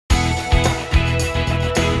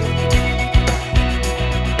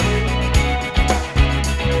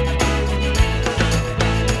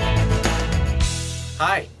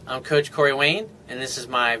I'm Coach Corey Wayne, and this is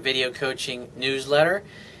my video coaching newsletter.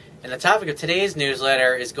 And the topic of today's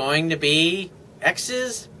newsletter is going to be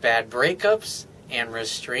exes, bad breakups, and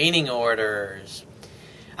restraining orders.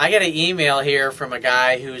 I got an email here from a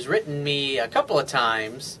guy who's written me a couple of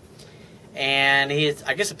times, and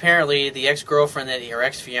I guess apparently the ex-girlfriend or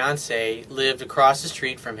ex-fiance lived across the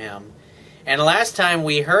street from him. And the last time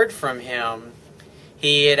we heard from him,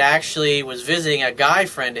 he had actually was visiting a guy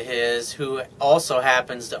friend of his who also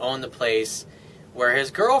happens to own the place where his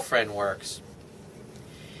girlfriend works.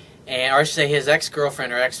 Or I should say his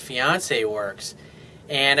ex-girlfriend or ex-fiance works.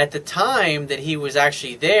 And at the time that he was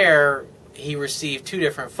actually there, he received two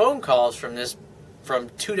different phone calls from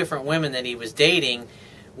two different women that he was dating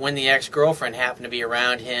when the ex-girlfriend happened to be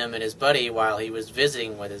around him and his buddy while he was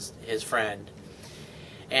visiting with his friend.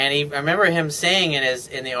 And I remember him saying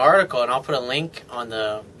in the article, and I'll put a link on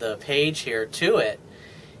the page here to it,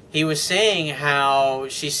 he was saying how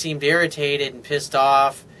she seemed irritated and pissed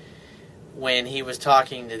off when he was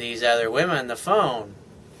talking to these other women on the phone.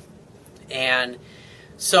 And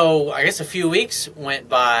so I guess a few weeks went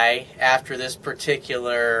by after this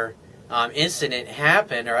particular incident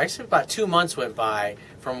happened, or actually about 2 months went by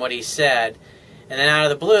from what he said. And then out of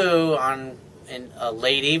the blue, in a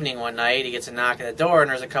late evening one night, he gets a knock at the door, and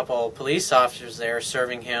there's a couple of police officers there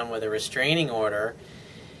serving him with a restraining order.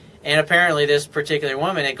 And apparently this particular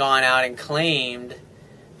woman had gone out and claimed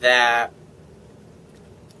that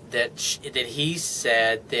he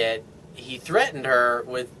said that he threatened her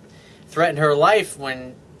life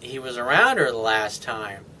when he was around her the last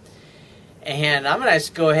time. And I'm going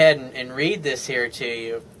to go ahead and read this here to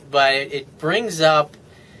you, but it brings up,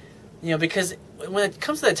 because when it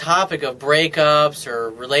comes to the topic of breakups or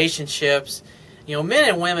relationships, men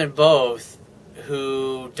and women both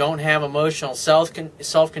who don't have emotional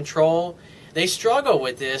self-control, they struggle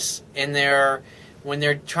with this when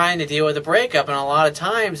they're trying to deal with a breakup. And a lot of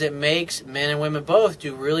times it makes men and women both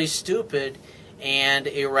do really stupid and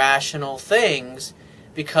irrational things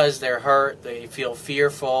because they're hurt, they feel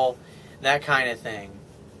fearful, that kind of thing.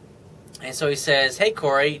 And so he says, "Hey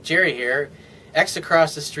Corey, Jerry here, ex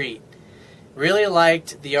across the street. Really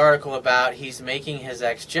liked the article about he's making his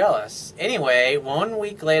ex jealous. Anyway, 1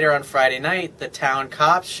 week later on Friday night, the town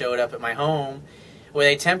cops showed up at my home with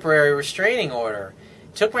a temporary restraining order,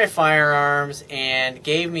 took my firearms, and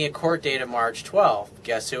gave me a court date of March 12th.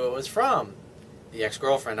 Guess who it was from? The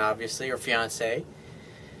ex-girlfriend, obviously, or fiancé.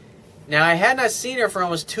 Now, I had not seen her for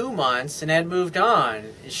almost 2 months and had moved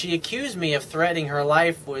on. She accused me of threatening her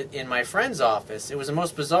life in my friend's office. It was the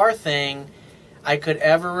most bizarre thing I could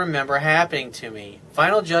ever remember happening to me.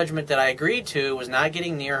 Final judgment that I agreed to was not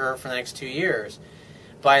getting near her for the next 2 years.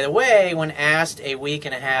 By the way, when asked a week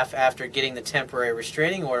and a half after getting the temporary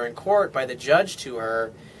restraining order in court by the judge to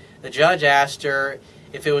her, the judge asked her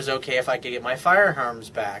if it was okay if I could get my firearms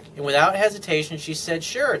back. And without hesitation, she said,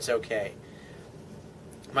 sure, it's okay.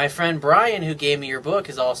 My friend Brian, who gave me your book,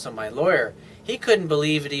 is also my lawyer. He couldn't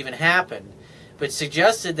believe it even happened, but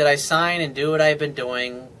suggested that I sign and do what I've been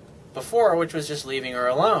doing before, which was just leaving her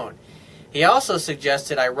alone. He also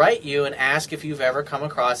suggested I write you and ask if you've ever come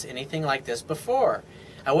across anything like this before.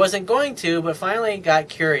 I wasn't going to, but finally got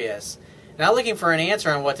curious. Not looking for an answer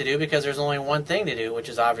on what to do because there's only one thing to do, which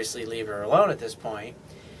is obviously leave her alone at this point.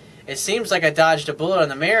 It seems like I dodged a bullet on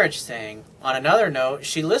the marriage thing. On another note,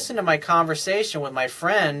 she listened to my conversation with my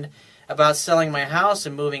friend about selling my house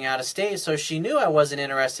and moving out of state, so she knew I wasn't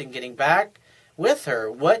interested in getting back with her.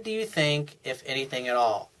 What do you think, if anything at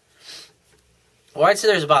all?" Well, I'd say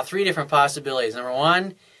there's about 3 different possibilities. Number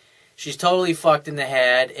one, she's totally fucked in the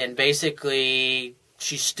head, and basically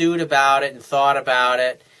she stewed about it and thought about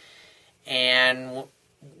it. And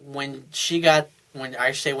when she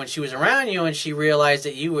was around you and she realized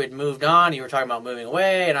that you had moved on, you were talking about moving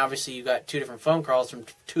away, and obviously you got 2 different phone calls from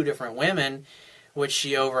 2 different women, which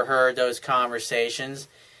she overheard those conversations.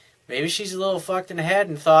 Maybe she's a little fucked in the head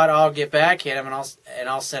and thought, I'll get back at him and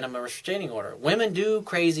I'll send him a restraining order. Women do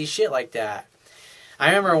crazy shit like that. I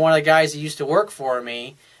remember one of the guys that used to work for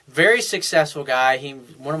me, very successful guy,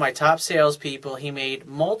 one of my top salespeople, he made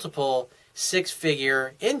multiple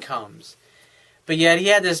 6-figure incomes. But yet he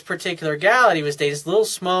had this particular gal that he was dating, this little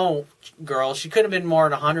small girl. She couldn't have been more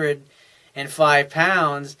than 105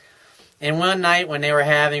 pounds. And one night when they were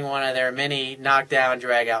having one of their many knockdown,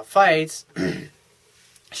 drag-out fights,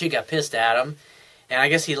 she got pissed at him. And I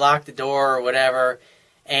guess he locked the door or whatever.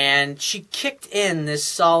 And she kicked in this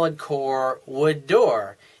solid core wood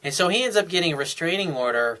door. And so he ends up getting a restraining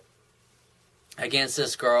order against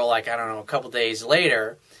this girl, a couple days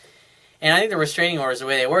later. And I think the restraining orders, the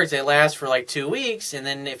way they work, they last for 2 weeks, and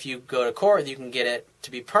then if you go to court, you can get it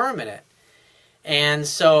to be permanent. And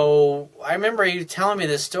so I remember you telling me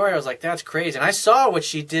this story. I was like, that's crazy. And I saw what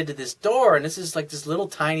she did to this door. And this is like this little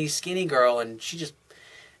tiny skinny girl. And she just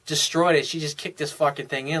destroyed it. She just kicked this fucking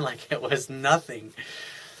thing in like it was nothing.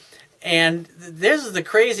 And this is the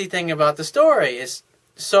crazy thing about the story. Is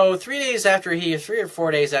so 3 or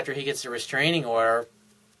 4 days after he gets the restraining order,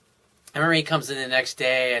 I remember he comes in the next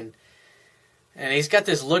day and he's got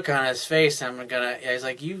this look on his face. He's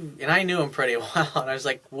like, and I knew him pretty well. And I was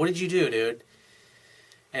like, what did you do, dude?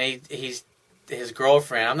 And he's his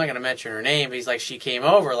girlfriend. I'm not going to mention her name, but he's like, she came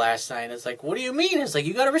over last night. And it's like, what do you mean? It's like,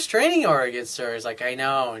 you got a restraining order against her. It's like, I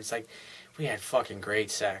know. And it's like, we had fucking great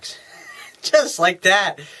sex. Just like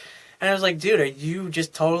that. And I was like, dude, are you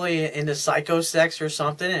just totally into psycho sex or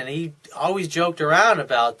something? And he always joked around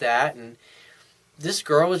about that. And this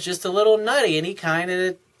girl was just a little nutty, and he kind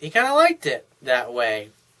of liked it that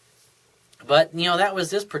way. But, that was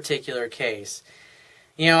this particular case.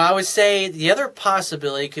 I would say the other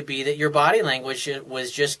possibility could be that your body language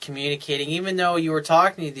was just communicating. Even though you were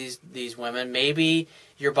talking to these women, maybe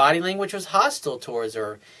your body language was hostile towards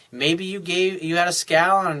her. Maybe you had a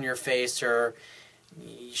scowl on your face, or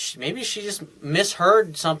maybe she just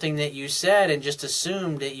misheard something that you said and just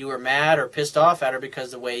assumed that you were mad or pissed off at her because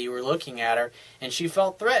of the way you were looking at her, and she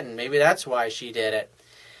felt threatened. Maybe that's why she did it.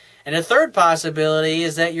 And the third possibility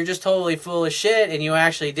is that you're just totally full of shit and you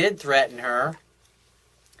actually did threaten her.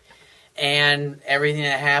 And everything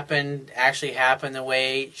that happened actually happened the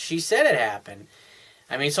way she said it happened.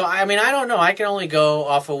 I don't know. I can only go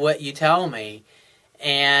off of what you tell me.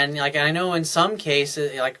 And, I know in some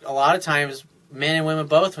cases, a lot of times, men and women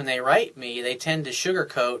both, when they write me, they tend to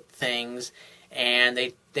sugarcoat things. And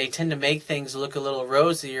they tend to make things look a little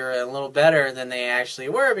rosier and a little better than they actually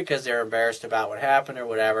were because they're embarrassed about what happened or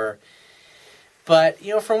whatever. But,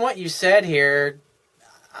 from what you said here,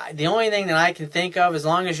 the only thing that I can think of, as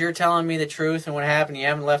long as you're telling me the truth and what happened, you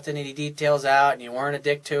haven't left any details out, and you weren't a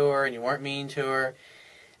dick to her, and you weren't mean to her,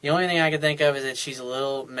 the only thing I can think of is that she's a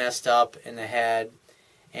little messed up in the head,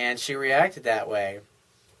 and she reacted that way.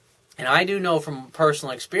 And I do know from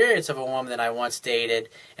personal experience of a woman that I once dated,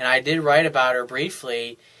 and I did write about her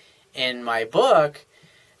briefly in my book.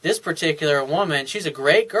 This particular woman, she's a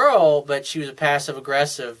great girl, but she was a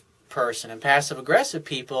passive-aggressive person, and passive-aggressive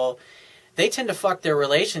people, they tend to fuck their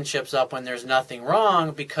relationships up when there's nothing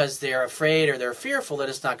wrong because they're afraid or they're fearful that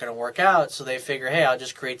it's not going to work out. So they figure, hey, I'll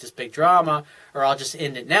just create this big drama, or I'll just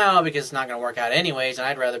end it now because it's not going to work out anyways, and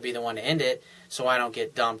I'd rather be the one to end it so I don't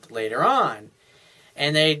get dumped later on.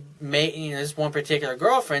 And they made, this one particular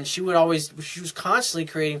girlfriend, she was constantly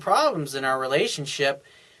creating problems in our relationship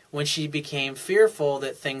when she became fearful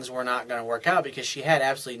that things were not going to work out because she had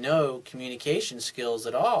absolutely no communication skills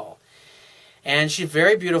at all. And she's a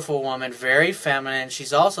very beautiful woman, very feminine.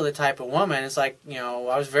 She's also the type of woman, it's like, I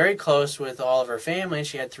was very close with all of her family, and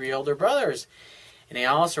she had 3 older brothers. And they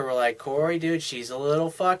also were like, Corey, dude, she's a little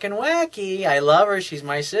fucking wacky. I love her, she's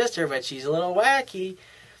my sister, but she's a little wacky.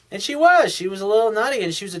 And she was a little nutty,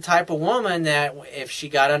 and she was the type of woman that if she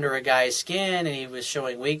got under a guy's skin and he was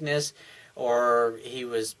showing weakness or he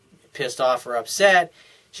was pissed off or upset,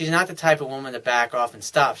 she's not the type of woman to back off and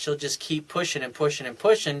stop. She'll just keep pushing and pushing and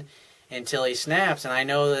pushing until he snaps. And I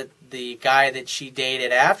know that the guy that she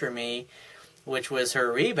dated after me, which was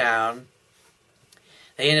her rebound,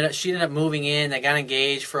 she ended up moving in. They got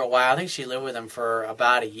engaged for a while. I think she lived with him for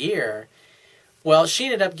about a year. Well, she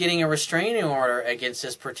ended up getting a restraining order against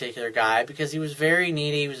this particular guy because he was very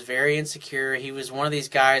needy, he was very insecure. He was one of these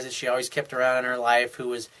guys that she always kept around in her life who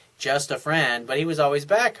was just a friend, but he was always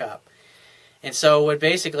backup. And so what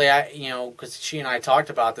basically, because she and I talked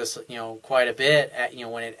about this, quite a bit,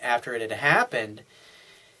 after it had happened.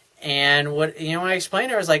 And what, I explained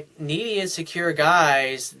to her is like needy, insecure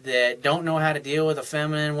guys that don't know how to deal with a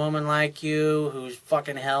feminine woman like you who's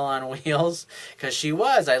fucking hell on wheels. Because she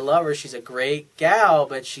was. I love her. She's a great gal,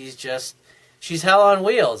 but she's hell on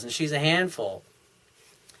wheels and she's a handful.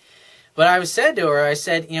 But I said to her,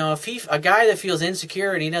 if a guy that feels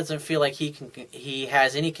insecure and he doesn't feel like he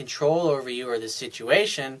has any control over you or the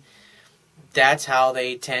situation, that's how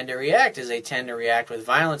they tend to react, is they tend to react with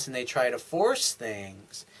violence and they try to force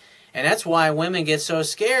things. And that's why women get so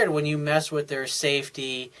scared when you mess with their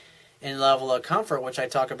safety and level of comfort, which I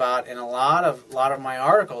talk about in a lot of my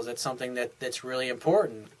articles. It's something that's really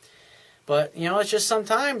important. But, it's just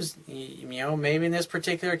sometimes, maybe in this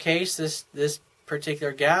particular case, this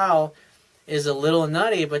particular gal is a little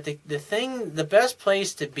nutty, but the best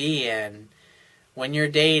place to be in when you're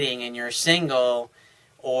dating and you're single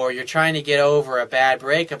or you're trying to get over a bad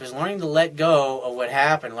breakup is learning to let go of what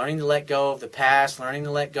happened, learning to let go of the past, learning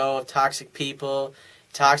to let go of toxic people,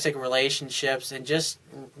 toxic relationships, and just,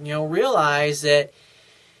 realize that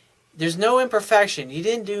there's no imperfection. You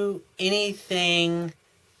didn't do anything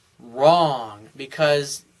wrong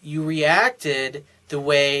because you reacted the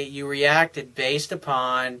way you reacted based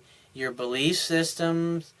upon your belief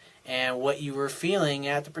systems and what you were feeling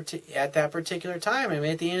at that particular time. I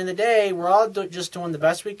mean, at the end of the day, we're all just doing the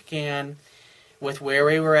best we can with where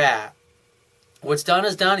we were at. What's done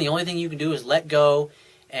is done. The only thing you can do is let go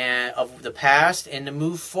of the past and to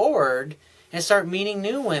move forward and start meeting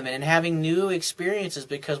new women and having new experiences,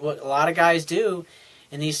 because what a lot of guys do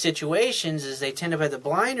in these situations is they tend to put the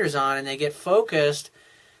blinders on and they get focused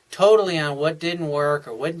totally on what didn't work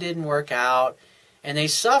or what didn't work out, and they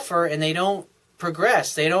suffer and they don't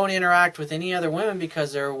progress. They don't interact with any other women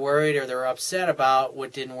because they're worried or they're upset about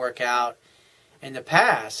what didn't work out in the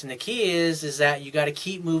past. And the key is that you got to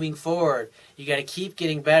keep moving forward. You got to keep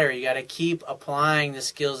getting better. You got to keep applying the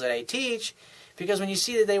skills that I teach, because when you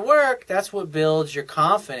see that they work, that's what builds your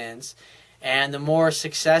confidence. And the more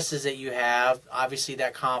successes that you have, obviously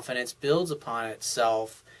that confidence builds upon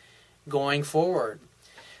itself going forward.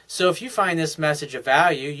 So if you find this message of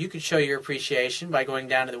value, you could show your appreciation by going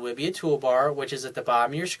down to the Wibbia toolbar, which is at the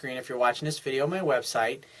bottom of your screen if you're watching this video on my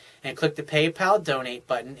website, and click the PayPal donate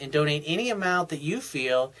button and donate any amount that you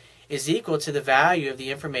feel is equal to the value of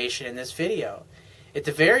the information in this video. At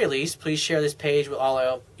the very least, please share this page with all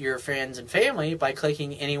of your friends and family by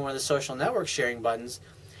clicking any one of the social network sharing buttons,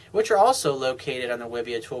 which are also located on the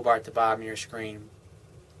Wibbia toolbar at the bottom of your screen.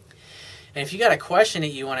 And if you got a question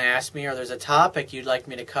that you want to ask me, or there's a topic you'd like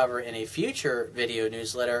me to cover in a future video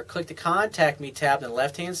newsletter, click the Contact Me tab on the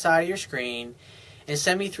left-hand side of your screen and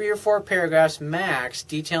send me 3 or 4 paragraphs max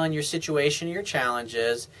detailing your situation and your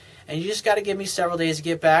challenges. And you just got to give me several days to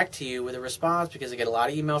get back to you with a response, because I get a lot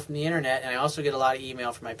of email from the internet, and I also get a lot of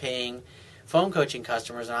email from my paying phone coaching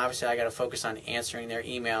customers, and obviously I got to focus on answering their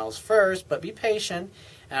emails first, but be patient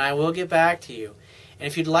and I will get back to you. And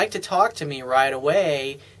if you'd like to talk to me right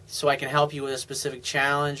away so I can help you with a specific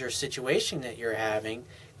challenge or situation that you're having,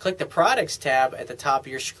 click the Products tab at the top of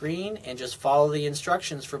your screen and just follow the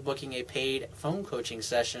instructions for booking a paid phone coaching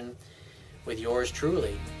session with yours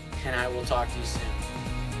truly. And I will talk to you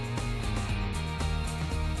soon.